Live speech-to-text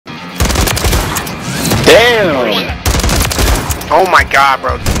Oh my god,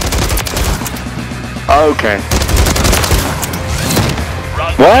 bro. Okay.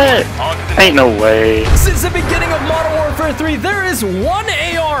 What? Ain't no way. Since the beginning of Modern Warfare 3, there is one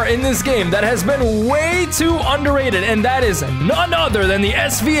AR in this game that has been way too underrated, and that is none other than the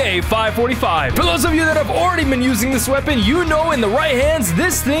SVA 545. For those of you that have already been using this weapon, you know in the right hands,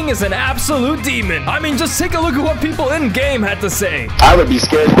 this thing is an absolute demon. I mean, just take a look at what people in-game had to say. I would be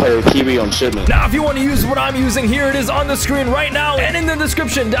scared to play with Kiwi on shipment. Now, if you want to use what I'm using, here it is on the screen right now and in the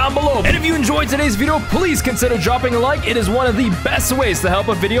description down below. And if you enjoyed today's video, please consider dropping a like. It is one of the best ways to help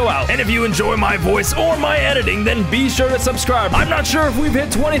a video out. And if you enjoy my voice or my editing, then be sure to subscribe. I'm not sure if we've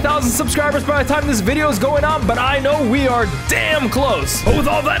hit 20,000 subscribers by the time this video is going out, but I know we are damn close. But with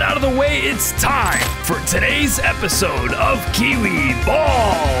all that out of the way, it's time for today's episode of Kiwi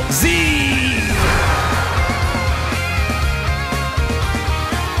Ball Z.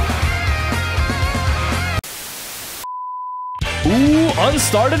 Ooh,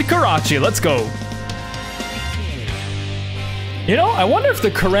 unstarted Karachi. Let's go. You know, I wonder if the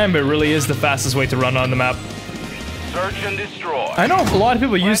Karambit really is the fastest way to run on the map. Search and destroy. I know a lot of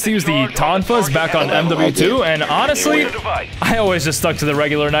people used to use the Tonfas back on MW2, and honestly, I always just stuck to the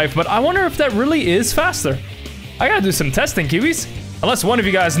regular knife, but I wonder if that really is faster. I gotta do some testing, Kiwis. Unless one of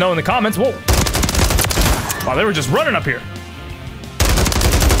you guys know in the comments. Whoa. Wow, they were just running up here.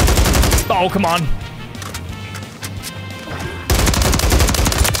 Oh, come on.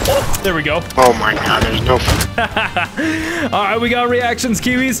 Oh, there we go. Oh my god, there's no... Alright, we got reactions,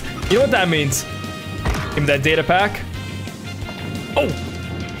 Kiwis. You know what that means? Give me that data pack. Oh!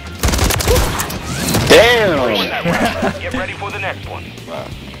 Damn! Get ready for the next one.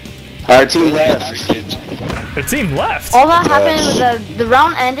 Our team left. The team left? All that happened was the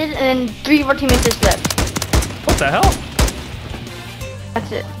round ended and then 3 of our teammates just left. What the hell?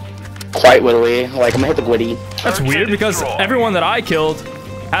 That's it. Quite wittily. Like, I'm gonna hit the witty. That's weird because everyone that I killed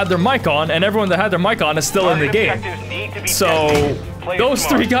had their mic on, and everyone that had their mic on is still in the game. So, those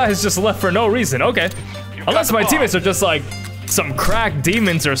 3 guys just left for no reason. Okay. Unless my teammates are just like some cracked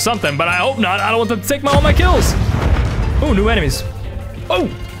demons or something, but I hope not. I don't want them to take all my kills. Ooh, new enemies. Oh!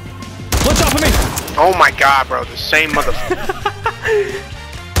 Watch off of me! Oh my god, bro, the same motherfucker.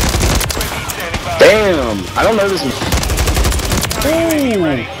 Damn! I don't know this.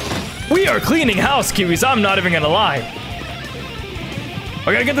 Ooh! We are cleaning house, Kiwis. I'm not even gonna lie. I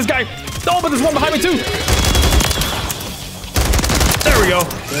gotta get this guy. Oh, but there's one behind me too. There we go.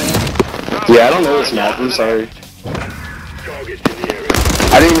 Yeah, I don't know this map. I'm sorry.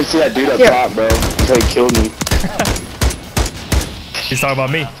 I didn't even see that dude up top, bro, until he killed me. He's talking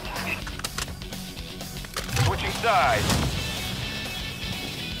about me. Switching sides.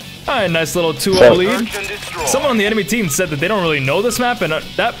 Alright, nice little 2-0 lead. Someone on the enemy team said that they don't really know this map, and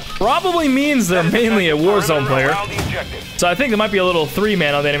that probably means they're mainly a Warzone player. So I think there might be a little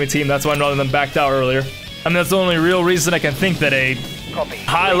 3-man on the enemy team. That's why none of them backed out earlier. I mean, that's the only real reason I can think that a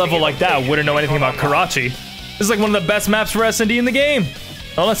high level like that wouldn't know anything about Karachi. This is like one of the best maps for S&D in the game.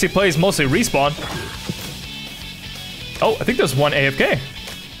 Unless he plays mostly respawn. Oh, I think there's one AFK.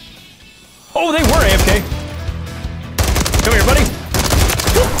 Oh, they were AFK. Come here, buddy.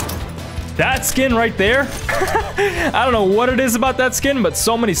 That skin right there. I don't know what it is about that skin, but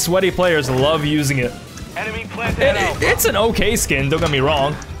so many sweaty players love using it. Enemy planted. It's an okay skin, don't get me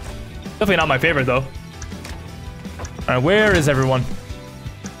wrong. Definitely not my favorite, though. Alright, where is everyone?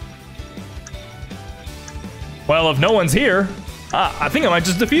 Well, if no one's here, I think I might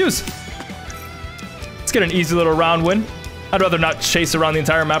just defuse. Let's get an easy little round win. I'd rather not chase around the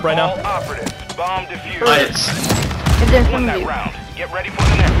entire map right now. All operatives, bomb defused. Won that round. Get ready for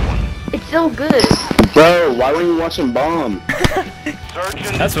the next one. It's so good. Bro, why were you watching Bomb?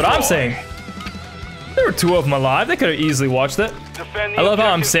 That's what I'm saying. There were 2 of them alive. They could have easily watched it. I love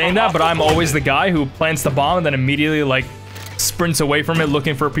how I'm saying that, but I'm always the guy who plants the bomb and then immediately, like, sprints away from it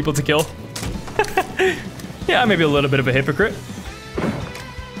looking for people to kill. Yeah, maybe a little bit of a hypocrite.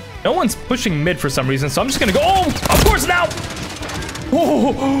 No one's pushing mid for some reason, so I'm just gonna go. Oh, of course now!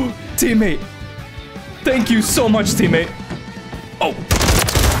 Oh, teammate. Thank you so much, teammate. Oh.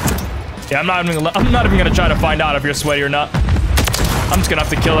 Yeah, I'm not even gonna try to find out if you're sweaty or not. I'm just gonna have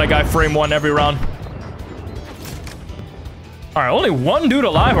to kill that guy frame 1 every round. All right, only 1 dude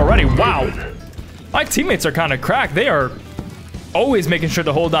alive already. Wow. My teammates are kind of cracked. They are always making sure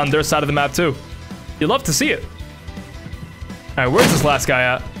to hold down their side of the map too. You love to see it. All right, where's this last guy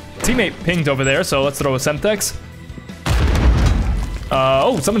at? Teammate pinged over there, so let's throw a Semtex.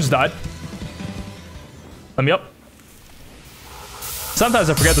 Oh, someone just died. Let me up. Sometimes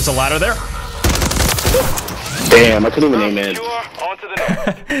I forget there's a ladder there. Damn, I couldn't even aim it. Secure, on to the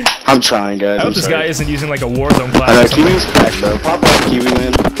next. I'm trying, guys. I hope I'm this sorry. guy isn't using like a Warzone I class. know, or something. Kiwi's cracked, bro. Pop off, Kiwi,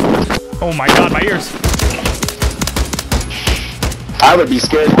 man. Oh my god, my ears. I would be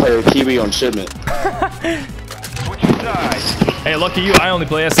scared to play with Kiwi on shipment. Switching sides. Hey, lucky you, I only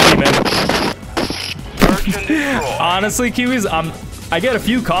play SMD, man. Search and destroy. Honestly, Kiwis, I get a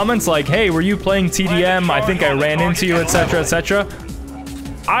few comments like, hey, were you playing TDM? I think I ran into you, etc., etc.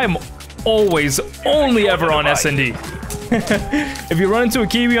 I'm always only ever on SND. If you run into a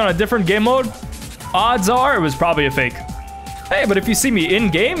Kiwi on a different game mode, odds are it was probably a fake. Hey, but if you see me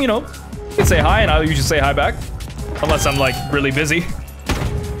in game, you know, you can say hi and I'll usually say hi back. Unless I'm like really busy.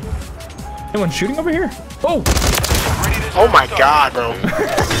 Anyone shooting over here? Oh! Oh my god, bro.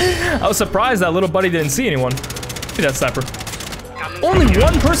 I was surprised that little buddy didn't see anyone. See that sniper. Only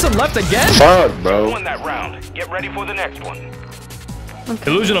one person left again? Fuck, bro. Won that round. Get ready for the next one.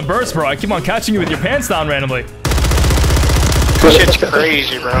 Illusion of burst, bro. I keep on catching you with your pants down randomly. This shit's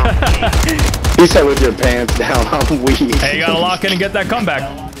crazy, bro. He said with your pants down, I'm weak. Hey, you gotta lock in and get that comeback.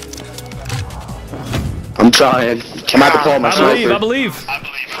 I'm trying. I'm about to call my I believe.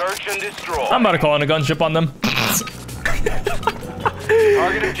 Search and destroy. I'm about to call in a gunship on them.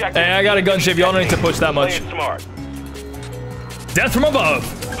 Target objective. Hey, I got a gunship. Y'all don't need to push that Play much. it smart. Death from above.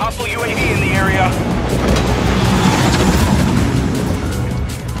 Hostile UAV in the area.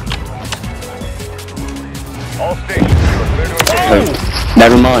 All stations, you are clear to engage. Oh!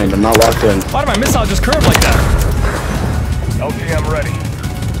 Never mind, I'm not locked in. Why did my missile just curve like that? LTM ready.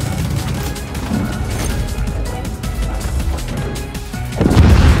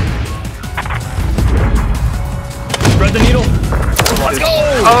 Thread the needle. Let's go!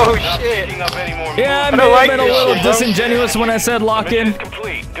 Oh shit. Picking up any more Yeah, I movement. may like have been a this little shit, bro. disingenuous when I said lock Mission in. is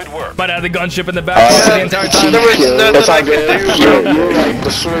complete. Good work. But I had the gunship in the back the entire time. There was nothing That's I all could good. do, bro. You like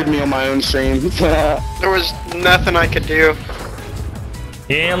destroyed me on my own stream. There was nothing I could do.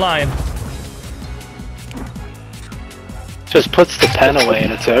 He ain't lying. Just puts the pen away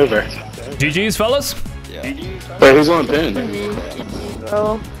and it's over. GG's, fellas. Wait, who's on pin?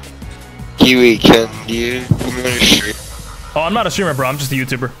 Bro. Kiwi, can you stream? Oh, I'm not a streamer, bro. I'm just a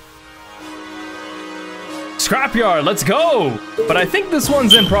YouTuber. Scrapyard, let's go! But I think this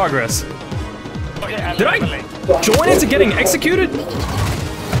one's in progress. Did I join into getting executed?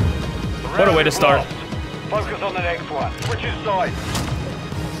 What a way to start. Focus on the next one. Switches sides.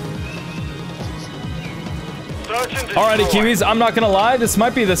 Search and destroy. Alrighty, Kiwis, I'm not gonna lie. This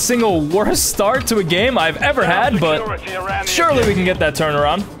might be the single worst start to a game I've ever had, but Security around the surely we can get that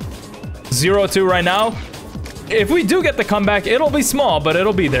turnaround. 0-2 right now. If we do get the comeback, it'll be small, but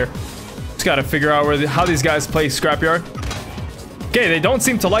it'll be there. Just gotta figure out how these guys play Scrapyard. Okay, they don't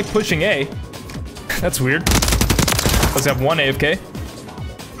seem to like pushing A. That's weird. Let's have one AFK.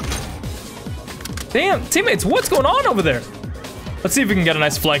 Damn, teammates, what's going on over there? Let's see if we can get a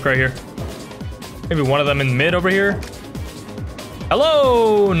nice flank right here. Maybe one of them in mid over here.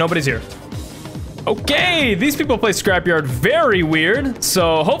 Hello, nobody's here. Okay, these people play Scrapyard very weird,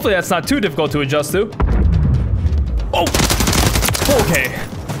 so hopefully that's not too difficult to adjust to. Oh, okay.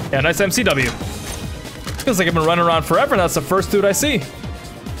 Yeah, nice MCW. Feels like I've been running around forever, and that's the first dude I see.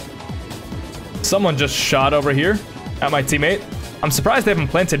 Someone just shot over here at my teammate. I'm surprised they haven't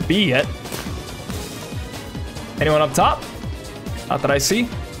planted B yet. Anyone up top? Not that I see.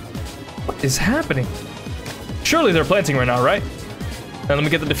 What is happening? Surely they're planting right now, right? Then let me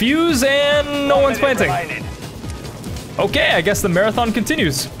get the defuse, and no one's planting. Okay, I guess the marathon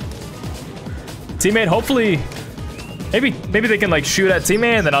continues. Teammate, hopefully, maybe they can like shoot at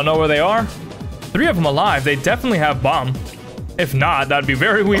teammate, and then I'll know where they are. 3 of them alive. They definitely have bomb. If not, that'd be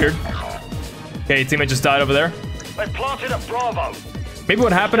very weird. Okay, teammate just died over there. They planted at Bravo. Maybe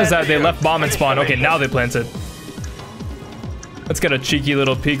what happened is that they left bomb and spawn. Okay, now they planted. Let's get a cheeky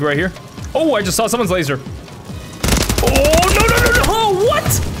little peek right here. Oh, I just saw someone's laser. Oh, no. Oh,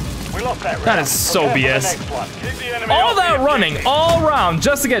 what? We lost that round. That is so Prepare BS. for the next one. Keep the enemy All off that the running, objective. all around,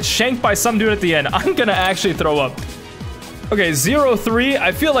 just to get shanked by some dude at the end. I'm gonna actually throw up. Okay, 0-3.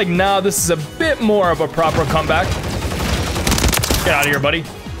 I feel like now this is a bit more of a proper comeback. Get out of here, buddy.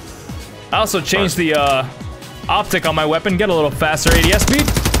 I also changed the optic on my weapon. Get a little faster ADS speed.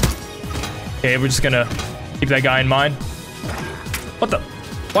 Okay, we're just gonna keep that guy in mind. What the?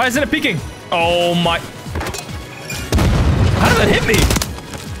 Why isn't it peeking? Oh my. How did that hit me?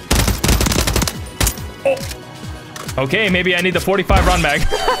 Oh. Okay, maybe I need the 45 round mag.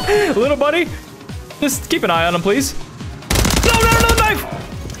 Little buddy, just keep an eye on him, please. No, knife!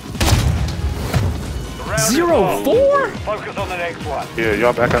 The round is 0-4? Focus on the next one. Yeah,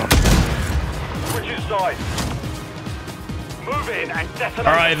 y'all back out. Switches sides. Move in and detonate.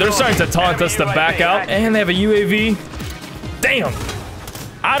 All right, they're starting to taunt us to back out, and they have a UAV. Damn.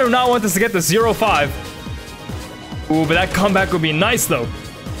 I do not want this to get to 0-5. Ooh, but that comeback would be nice, though.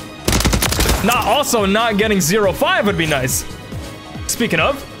 Not getting 0-5 would be nice. Speaking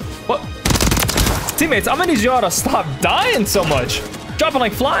of, what? Teammates, I'm gonna need y'all to stop dying so much. Dropping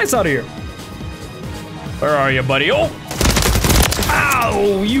like flies out of here. Where are you, buddy? Oh!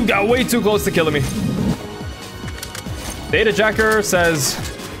 Ow! You got way too close to killing me. Data Jacker says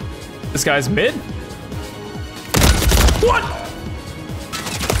this guy's mid. What?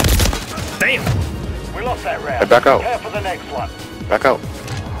 Damn. We lost that round. Hey, back out. Prepare for the next one. Back out.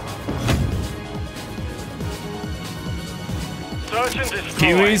 Search and destroy.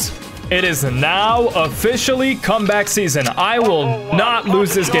 Kiwis, it is now officially comeback season. I will not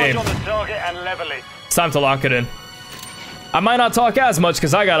lose this game. On the target and level it. It's time to lock it in. I might not talk as much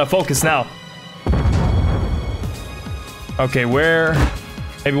because I gotta focus now. Okay, where?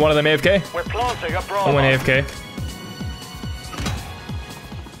 Maybe one of them AFK? We're planting a Bravo. One AFK.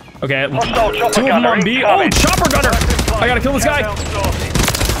 Okay, Hostile chopper two of them gunner on B. Oh, incoming. chopper gunner! I gotta kill this guy. Countdown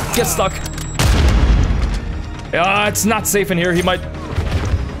started. Get stuck. It's not safe in here. He might...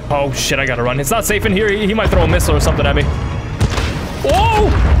 Oh, shit, I gotta run. It's not safe in here. He might throw a missile or something at me. Whoa!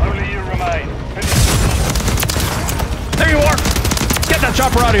 Only you remain. There you are! Get that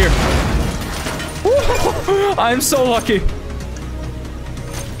chopper out of here! Woo! I'm so lucky.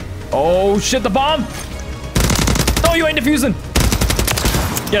 Oh shit, the bomb! No, you ain't defusing!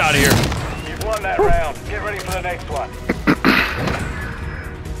 Get out of here. You've won that round. Get ready for the next one.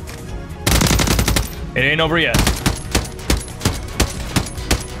 It ain't over yet.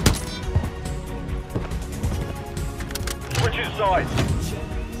 Switching sides.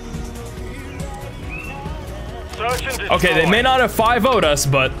 Search and destroy. Okay, they may not have 5-0'd us,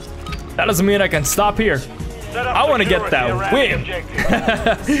 but that doesn't mean I can stop here. Set up I want to get security that around the win.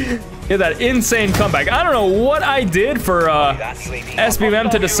 objective. Get that insane comeback. I don't know what I did for SBM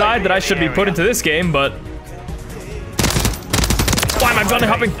to decide that I should be put into this game, but why am I gunning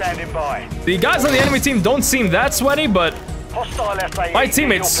hopping? Standing by. The guys on the enemy team don't seem that sweaty, but Hostile FAE. my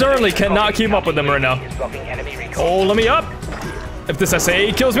teammates certainly cannot keep up with them right now. Oh, let me up. If this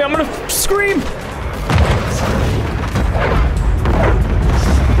SAE kills me, I'm gonna scream.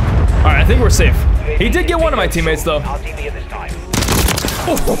 All right, I think we're safe. He did get one of my teammates, though.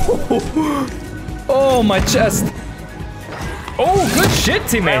 Oh, my chest. Oh, good shit,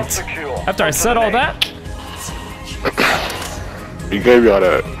 teammates. After I said all that. He gave y'all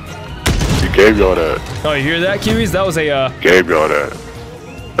that. He gave y'all that. Oh, you hear that, Kiwis? That was a, Gave y'all that.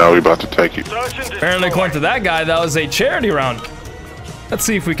 Now we about to take it. apparently according to that guy, that was a charity round. Let's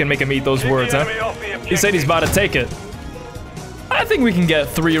see if we can make him eat those words, huh? He said he's about to take it. I think we can get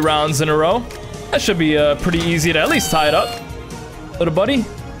 3 rounds in a row. That should be pretty easy to at least tie it up. Little buddy,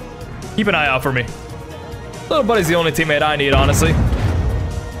 keep an eye out for me. Little buddy's the only teammate I need, honestly.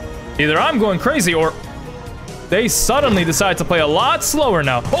 Either I'm going crazy or they suddenly decide to play a lot slower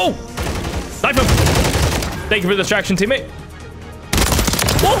now. Oh! Knife him! Thank you for the distraction, teammate.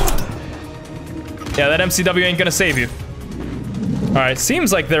 Whoa! Yeah, that MCW ain't gonna save you. Alright,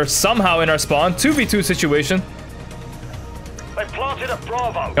 seems like they're somehow in our spawn. 2v2 situation. They planted a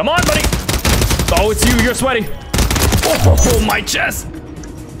Bravo. Come on, buddy! Oh, it's you. You're sweaty. Oh, my chest.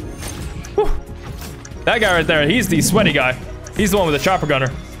 Whew. That guy right there, he's the sweaty guy. He's the one with the chopper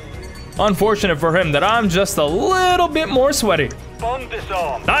gunner. Unfortunate for him that I'm just a little bit more sweaty. Bond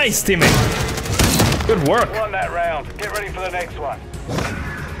disarmed. Nice, teammate. Good work. Won that round. Get ready for the next one.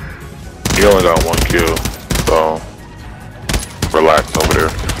 He only got 1 kill, so relax over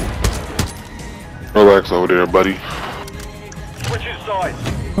there. Relax over there, buddy. Switching sides.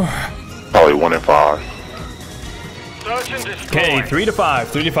 Probably 1 in 5. Search and destroy. Okay, 3-5.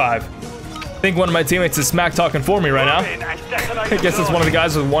 3-5. I think one of my teammates is smack talking for me right now. I guess it's one of the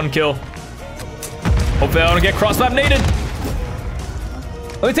guys with 1 kill. Hopefully I don't get cross-map naded.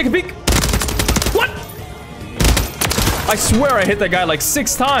 Let me take a peek. What? I swear I hit that guy like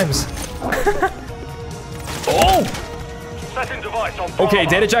 6 times. Oh! Setting device on Okay,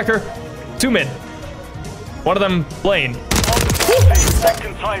 data jacker. 2 mid. One of them lane.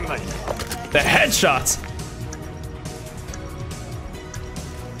 Containment. The headshots.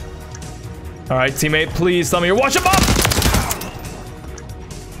 All right, teammate, please tell me you're watching bomb.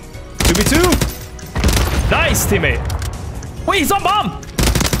 2v2. Nice, teammate. Wait, he's on bomb.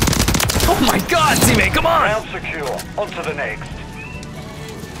 Oh my God, teammate, come on. Round secure. On to the next.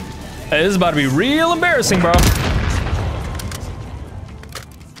 Hey, this is about to be real embarrassing, bro.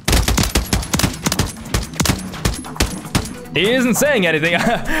 He isn't saying anything.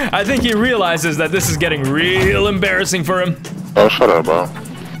 I think he realizes that this is getting real embarrassing for him. Oh, shut up, bro.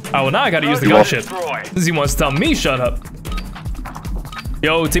 Oh, well, now I gotta use the gunship. Since he wants to tell me shut up.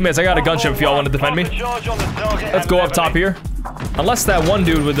 Yo, teammates, I got a gunship if y'all want to defend me. Let's go up top here. Unless that one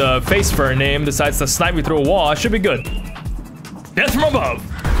dude with the face fur name decides to snipe me through a wall, I should be good. Death from above.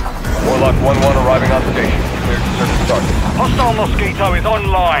 Warlock 1-1 arriving on station. Clear to search and target. Hostile Mosquito is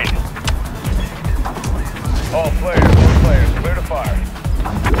online. All players, clear to fire.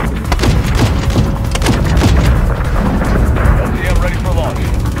 LTM ready for launch.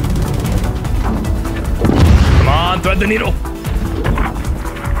 Come on, thread the needle.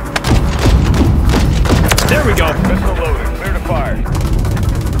 There we go. Missile loaded, clear to fire.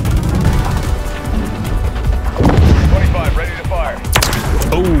 25 ready to fire.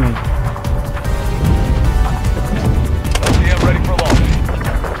 Oh. LTM ready for launch.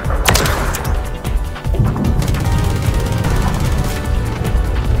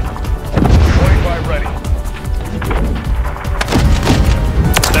 Ready.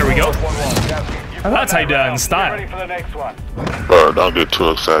 There we go. That's how you do it in style. Ready for the next one. Bro, don't get too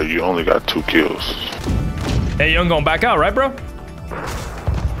excited. You only got 2 kills. Hey, you ain't going back out, right, bro?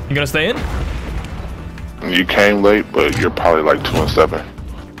 You gonna stay in? You came late, but you're probably like 2 and 7.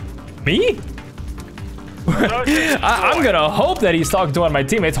 Me? I'm gonna hope that he's talking to one of my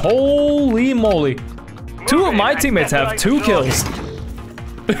teammates. Holy moly. 2 of my teammates have 2 kills.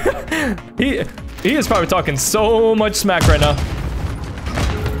 He is probably talking so much smack right now.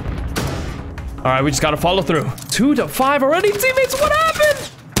 Alright, we just gotta follow through. 2 to 5 already, teammates, what happened?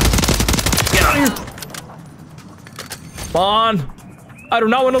 Get out of here. Come on. I do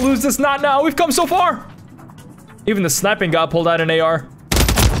not want to lose this, not now. We've come so far. Even the sniping guy pulled out an AR.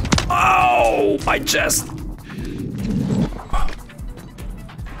 Oh, my chest.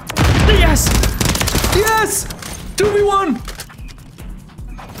 Yes. Yes. 2v1.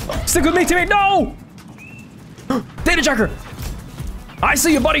 Stick with me, teammate. No. Data tracker. I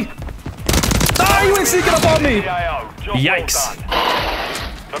see you, buddy. Ah, you ain't sneaking up on me. Yikes.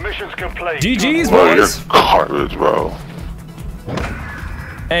 The mission's complete. GG's, Bro, you're boys. garbage, bro.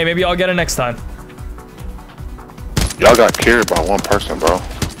 Hey, maybe I'll get it next time. Y'all got carried by 1 person, bro.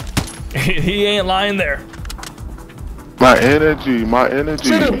 He ain't lying there. My energy. To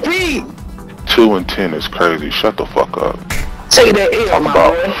the beat. 2 and 10 is crazy. Shut the fuck up. Take that L, my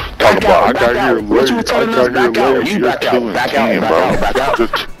boy. Talk about, I got here What you late. telling us? Back out. You back out. Back out. Back out. Back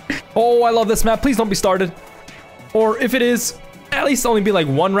out. Oh, I love this map. Please don't be started. Or if it is, at least only be like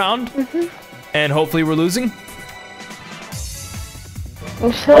 1 round. And hopefully we're losing.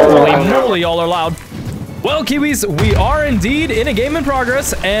 Holy moly, y'all are loud. Well, Kiwis, we are indeed in a game in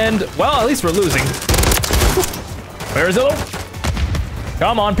progress. And, well, at least we're losing. Where is it?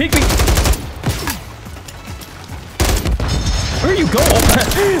 Come on, peek me. Where are you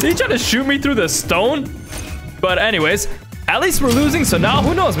going? Did he try to shoot me through the stone? But anyways, at least we're losing, so now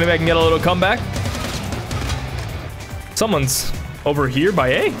who knows? Maybe I can get a little comeback. Someone's over here by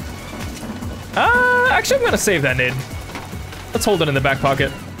A. Actually, I'm gonna save that nade. Let's hold it in the back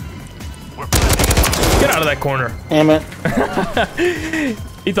pocket. Get out of that corner. Damn it.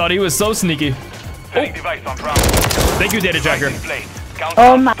 He thought he was so sneaky. Oh. Thank you, Data Jacker.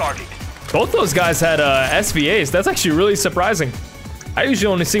 Oh my. Both those guys had SVAs. That's actually really surprising. I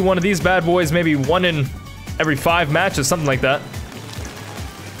usually only see one of these bad boys maybe 1 in every 5 matches, something like that.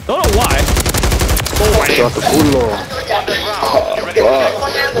 Don't know why.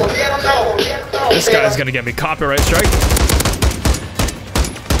 This guy's gonna get me copyright strike.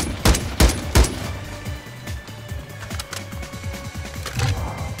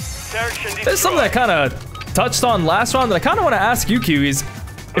 There's something I kind of touched on last round that I kind of want to ask you, Kiwis.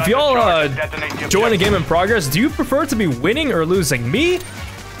 If y'all join a game in progress, do you prefer to be winning or losing? Me,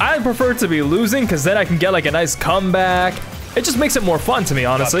 I prefer to be losing because then I can get like a nice comeback. It just makes it more fun to me,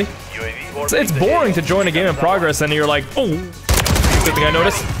 honestly. It's boring to join a game in progress and you're like, oh, good thing I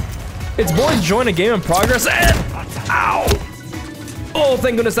noticed. It's boring to join a game in progress and, ow. Oh,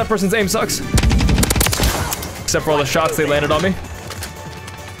 thank goodness that person's aim sucks. Except for all the shots they landed on me.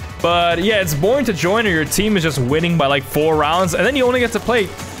 But yeah, it's boring to join or your team is just winning by like 4 rounds and then you only get to play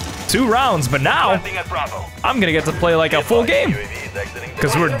 2 rounds. But now, I'm gonna get to play like a full game.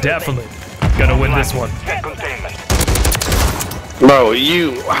 Because we're definitely gonna win this one. Bro,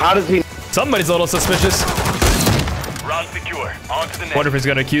 how does he? Somebody's a little suspicious. Wonder if he's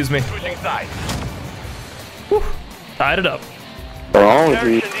gonna accuse me. Whew. Tied it up.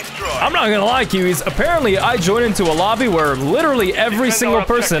 I'm not gonna lie, Kiwis. Apparently, I joined into a lobby where literally every single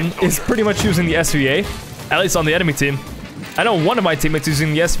person is pretty much using the SVA. At least on the enemy team. I know one of my teammates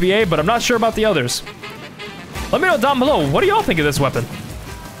using the SVA, but I'm not sure about the others. Let me know down below. What do y'all think of this weapon?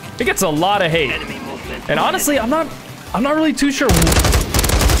 It gets a lot of hate. And honestly, I'm not really too sure. Not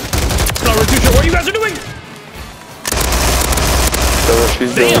really too sure what you guys are doing.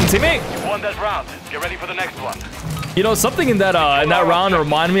 Damn, teammate. You won that round. Get ready for the next one. You know, something in that round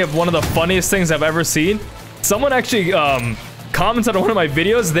reminded me of one of the funniest things I've ever seen. Someone actually commented on one of my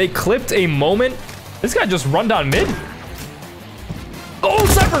videos. They clipped a moment. This guy just run down mid. Oh,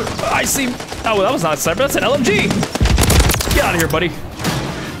 sniper! I see. Oh, that was not a sniper. That's an LMG. Get out of here, buddy.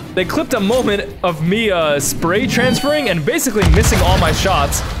 They clipped a moment of me spray transferring and basically missing all my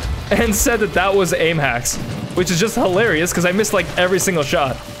shots, and said that that was aim hacks, which is just hilarious because I missed like every single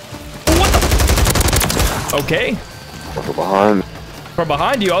shot. What the? Okay. From behind. From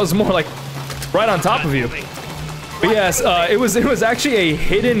behind you, I was more like right on top of you. But yes, it was actually a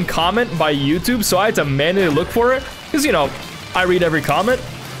hidden comment by YouTube, so I had to manually look for it because, you know, I read every comment.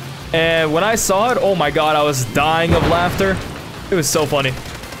 And when I saw it, oh my god, I was dying of laughter. It was so funny.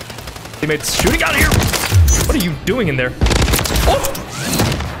 Teammates shooting out of here. What are you doing in there? Oh!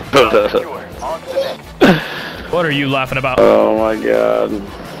 What are you laughing about? Oh my god.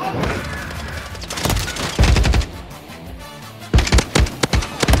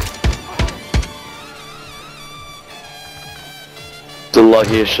 It's the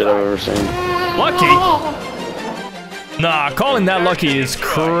luckiest shit I've ever seen. Lucky? Nah, calling that lucky is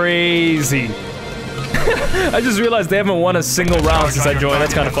crazy. I just realized they haven't won a single round since I joined.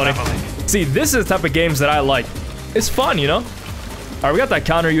 That's kind of funny. See, this is the type of games that I like. It's fun, you know? All right, we got that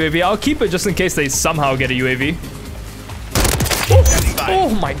counter UAV. I'll keep it just in case they somehow get a UAV. Oh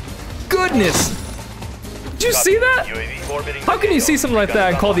my goodness. Did you see that? How can you see something like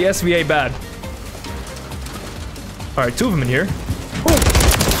that and call the SVA bad? All right, 2 of them in here.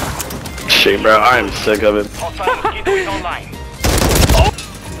 Shit, bro, I am sick of it.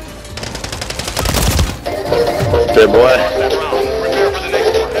 Good boy.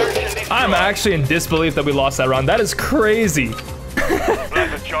 I'm actually in disbelief that we lost that round. That is crazy.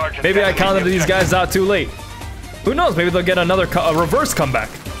 Maybe I counted these guys out too late. Who knows? Maybe they'll get another reverse comeback.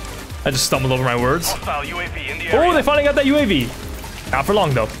 I just stumbled over my words. Oh, they finally got that UAV. Not for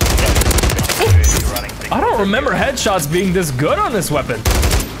long, though. I don't remember headshots being this good on this weapon.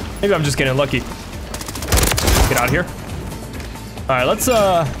 Maybe I'm just getting lucky. Get out of here. All right, let's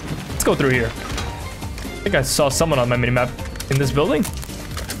go through here. I think I saw someone on my minimap in this building.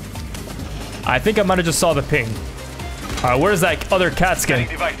 I think I might have just saw the ping. All right, where's that other cat skin?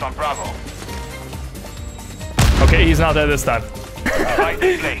 Okay, he's not there this time.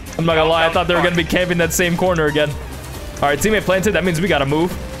 I'm not gonna lie, I thought they were gonna be camping that same corner again. All right, teammate planted. That means we gotta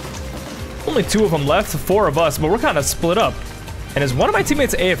move. Only 2 of them left, 4 of us, but we're kind of split up. And is one of my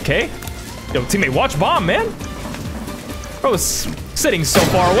teammates AFK? Yo, teammate, watch bomb, man. Bro is sitting so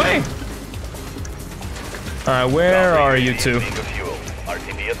far away. All right, where are you 2?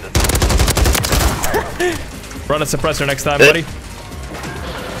 Run a suppressor next time, buddy.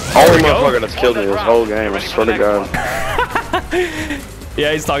 Only motherfucker that's killed me this whole game, I swear to God.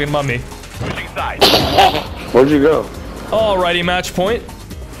 Yeah, he's talking about me. Where'd you go? Alrighty, match point.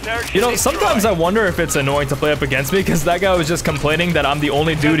 You know, sometimes I wonder if it's annoying to play up against me because that guy was just complaining that I'm the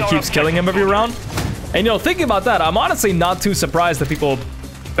only dude who keeps killing him every round. And you know, thinking about that, I'm honestly not too surprised that people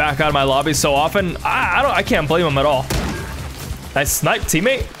back out of my lobby so often. I can't blame him at all. Nice snipe,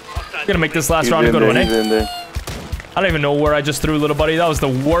 teammate. I'm gonna make this last round and go to an A. I don't even know where I just threw, little buddy. That was the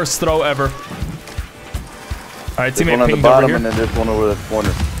worst throw ever. All right, teammate pinged over here. And then this one over the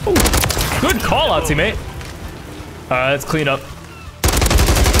corner. Ooh, good call out, teammate. All right, let's clean up.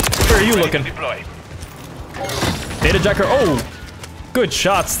 Where are you looking? Data jacker. Oh, good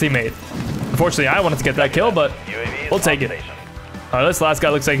shots, teammate. Unfortunately, I wanted to get that kill, but we'll take it. All right, this last guy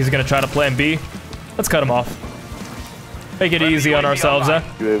looks like he's gonna try to plan B. Let's cut him off. Make it easy on ourselves, huh?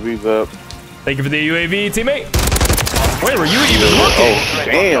 UAV's up. Thank you for the UAV, teammate. Where were you even looking? Oh,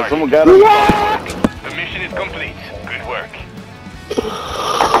 damn, someone got him. The mission is complete. Good work.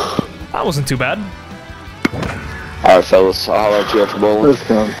 That wasn't too bad. Alright, fellas, I'll let you after bowling. Let's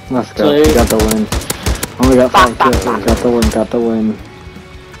go. Let's go. We got the win. Only got 5 kills. Got the win. Got the win.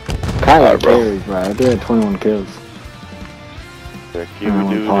 Kind of carries, bro. I did 21 kills. That Kiwi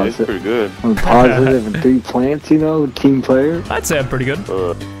dude is pretty good. I'm positive and 3 plants, you know, team player. I'd say I'm pretty good.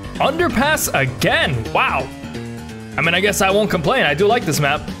 Underpass again. Wow. I mean, I guess I won't complain. I do like this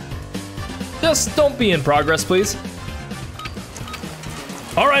map. Just don't be in progress, please.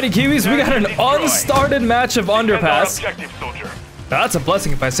 Alrighty, Kiwis, we got an unstarted match of Underpass. That's a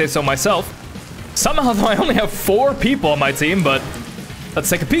blessing if I say so myself. Somehow, though, I only have 4 people on my team, but let's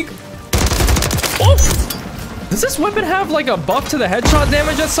take a peek. Oh! Does this weapon have, like, a buff to the headshot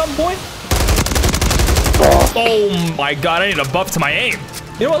damage at some point? Oh my god, I need a buff to my aim.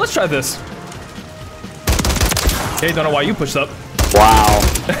 You know what, let's try this. Hey, don't know why you pushed up. Wow.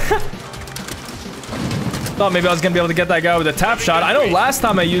 Thought maybe I was gonna be able to get that guy with a tap shot. I know last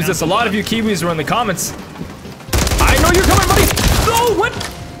time I used this, a lot of you Kiwis were in the comments. I know you're coming, buddy. No, what?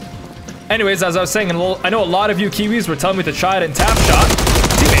 Anyways, as I was saying, I know a lot of you Kiwis were telling me to try it in tap shot.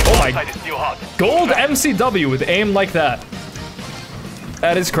 Teammate, oh my. Gold MCW with aim like that.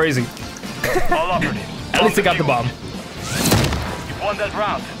 That is crazy. At least I got the bomb. You've won that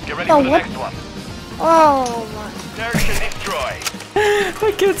round. Get ready Oh, for the what? next one. Oh my. Search and destroy.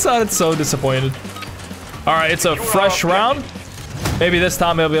 My kid sounded so disappointed. All right, it's a fresh round. Maybe this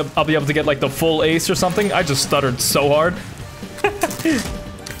time I'll be able to get like the full ace or something. I just stuttered so hard.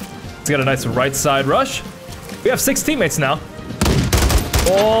 Let's get a nice right side rush. We have 6 teammates now.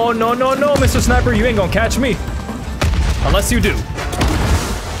 Oh, no, no, no, Mr. Sniper, you ain't gonna catch me. Unless you do.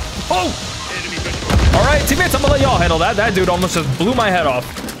 Oh! All right, teammates, I'm gonna let y'all handle that. That dude almost just blew my head off.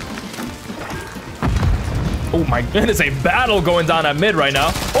 Oh my goodness, a battle going down at mid right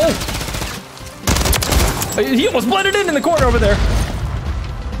now. Oh! He almost blended in the corner over there.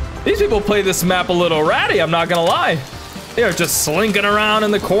 These people play this map a little ratty, I'm not gonna lie. They are just slinking around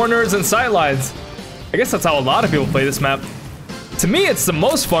in the corners and sidelines. I guess that's how a lot of people play this map. To me, it's the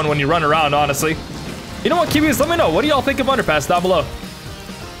most fun when you run around, honestly. You know what, Kiwis? Let me know. What do y'all think of Underpass down below?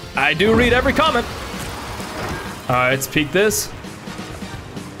 I do read every comment. All right, let's peek this.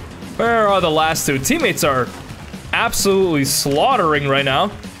 Where are the last 2? Teammates are absolutely slaughtering right now.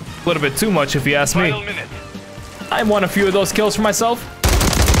 A little bit too much, if you ask me. I won a few of those kills for myself.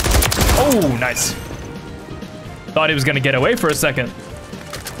 Oh, nice. Thought he was gonna get away for a second.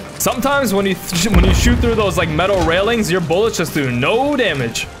 Sometimes when you shoot through those like metal railings, your bullets just do no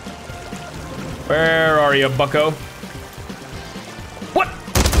damage. Where are you, bucko? What?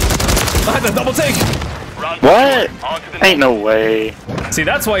 I had to double take. What? Ain't no way. See,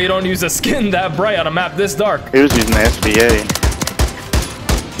 that's why you don't use a skin that bright on a map this dark. He was using the SVA.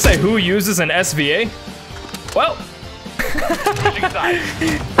 Say who uses an SVA? Well.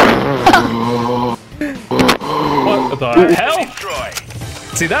 What the hell?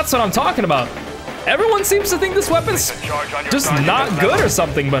 See, that's what I'm talking about. Everyone seems to think this weapon's just not good or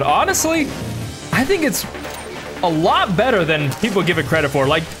something, but honestly, I think it's a lot better than people give it credit for.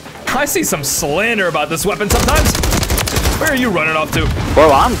 Like, I see some slander about this weapon sometimes. Where are you running off to?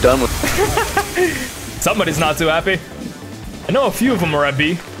 Bro, I'm done with Somebody's not too happy. I know a few of them are at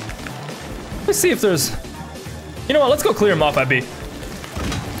B. Let's see if there's... You know what, let's go clear them off at B.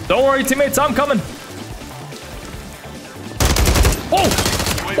 Don't worry, teammates, I'm coming. Oh!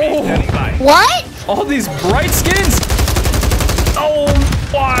 Oh! What? All these bright skins? Oh,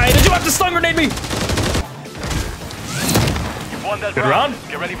 why did you have to stun grenade me? Good round.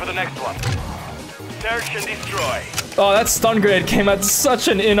 Get ready for the next one. Search and destroy. Oh, that stun grenade came at such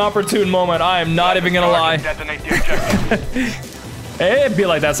an inopportune moment. I am not even gonna lie. It'd be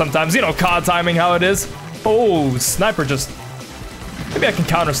like that sometimes. You know, COD timing, how it is. Oh, sniper just... Maybe I can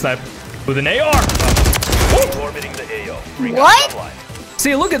counter snipe with an AR. What?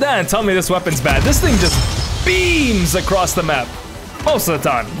 See, look at that and tell me this weapon's bad. This thing just beams across the map. Most of the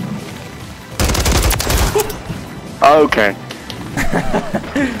time. Okay.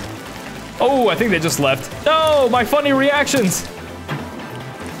 Oh, I think they just left. No, my funny reactions.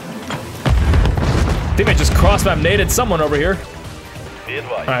 Teammate just cross-map naded someone over here.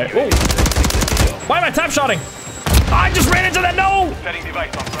 All right. Oh. Why am I tap-shotting? I just ran into that. No.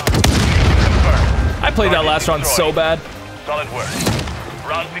 I played that last round so bad. Solid work.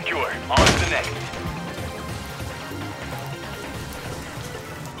 Round secure. On to the next.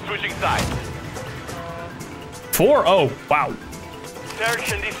 Switching sides. 4-0. Wow.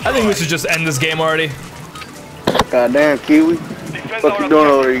 Search and destroy. I think we should just end this game already. Goddamn, Kiwi. What you doing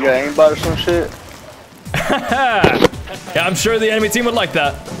over there? You got aimbot or some shit? Yeah, I'm sure the enemy team would like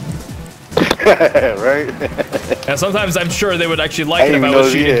that. Right? And sometimes I'm sure they would actually like I it if didn't I even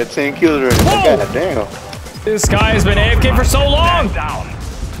was know you cheating. had 10 kills already. Whoa! Goddamn. This guy has been AFK for so long. Down.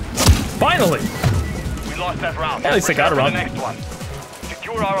 Finally. We lost that round. At least they got a round. Next one.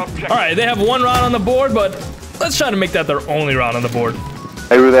 Secure our objective. All right, they have 1 round on the board, but let's try to make that their only round on the board.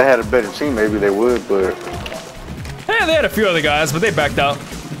 Maybe they had a better team. Maybe they would, but Yeah, they had a few other guys, but they backed out.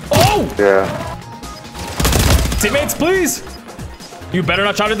 Oh! yeah. Teammates, please. You better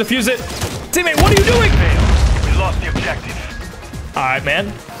not try to defuse it. Teammate, what are you doing? We lost the objective. All right, man.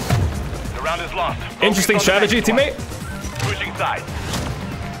 The round is lost. Interesting strategy, teammate. Switching sides.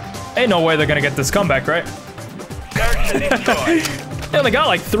 Ain't no way they're gonna get this comeback, right? Search and destroy. They only got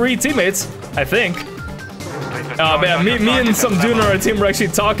like 3 teammates, I think. Man, me and some dude on our team were actually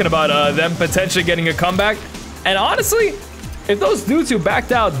talking about them potentially getting a comeback. And honestly, if those dudes who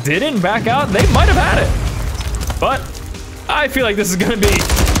backed out didn't back out, they might have had it. But I feel like this is gonna be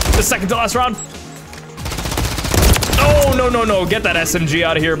the second to last round. Oh, no, no, no. Get that SMG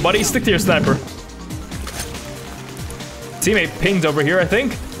out of here, buddy. Stick to your sniper. Teammate pinged over here, I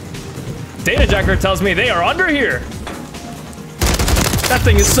think. Data Jacker tells me they are under here. That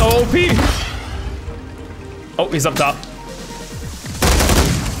thing is so OP. Oh, he's up top.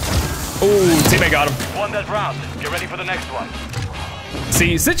 Oh, teammate got him. Won that round. Get ready for the next one.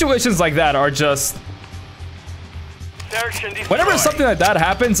 See, situations like that are just... Whenever something like that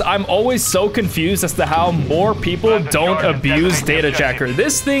happens, I'm always so confused as to how more people don't abuse Data Jacker.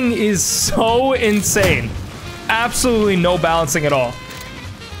 This thing is so insane. Absolutely no balancing at all.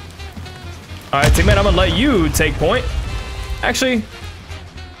 All right, teammate, I'm gonna let you take point. Actually,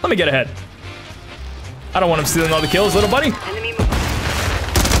 let me get ahead. I don't want him stealing all the kills, little buddy.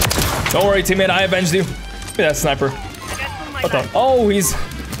 Don't worry, teammate, I avenged you. Look at that sniper. What the? Oh, he's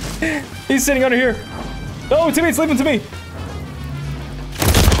sitting under here. No, teammate's leaving to me.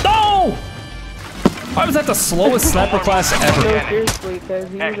 No! Why was that the slowest sniper class ever?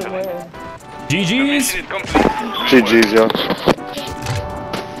 GG's. GG's, yo.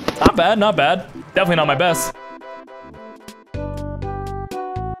 Not bad, not bad. Definitely not my best.